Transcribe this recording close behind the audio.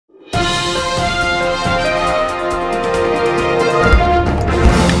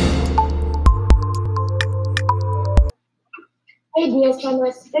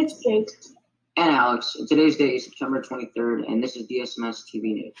Chris. It's Jake. And Alex. Today's date is September 23rd, and this is DSMS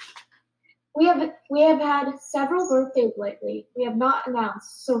TV News. We have had several birthdays lately. We have not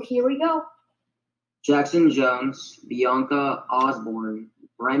announced, so here we go. Jackson Jones, Bianca Osborne,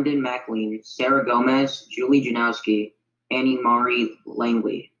 Brendan McLean, Sarah Gomez, Julie Janowski, Annie Marie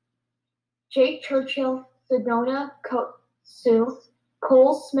Langley. Jake Churchill, Sedona Sue,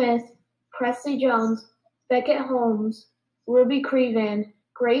 Cole Smith, Presley Jones, Beckett Holmes, Ruby Creven,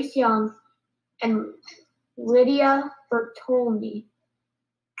 Grace Young, and Lydia Bertolini.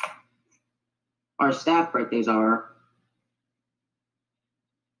 Our staff birthdays are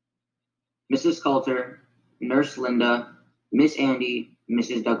Mrs. Coulter, Nurse Linda, Miss Andy,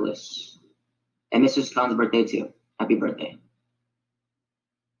 Mrs. Douglas, and Mrs. Khan's birthday too. Happy birthday.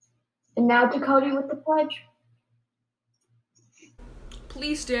 And now to Cody with the pledge.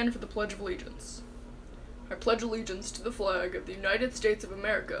 Please stand for the Pledge of Allegiance. I pledge allegiance to the flag of the United States of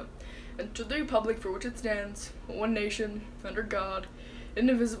America and to the republic for which it stands, one nation, under God,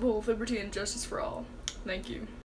 indivisible, with liberty and justice for all. Thank you.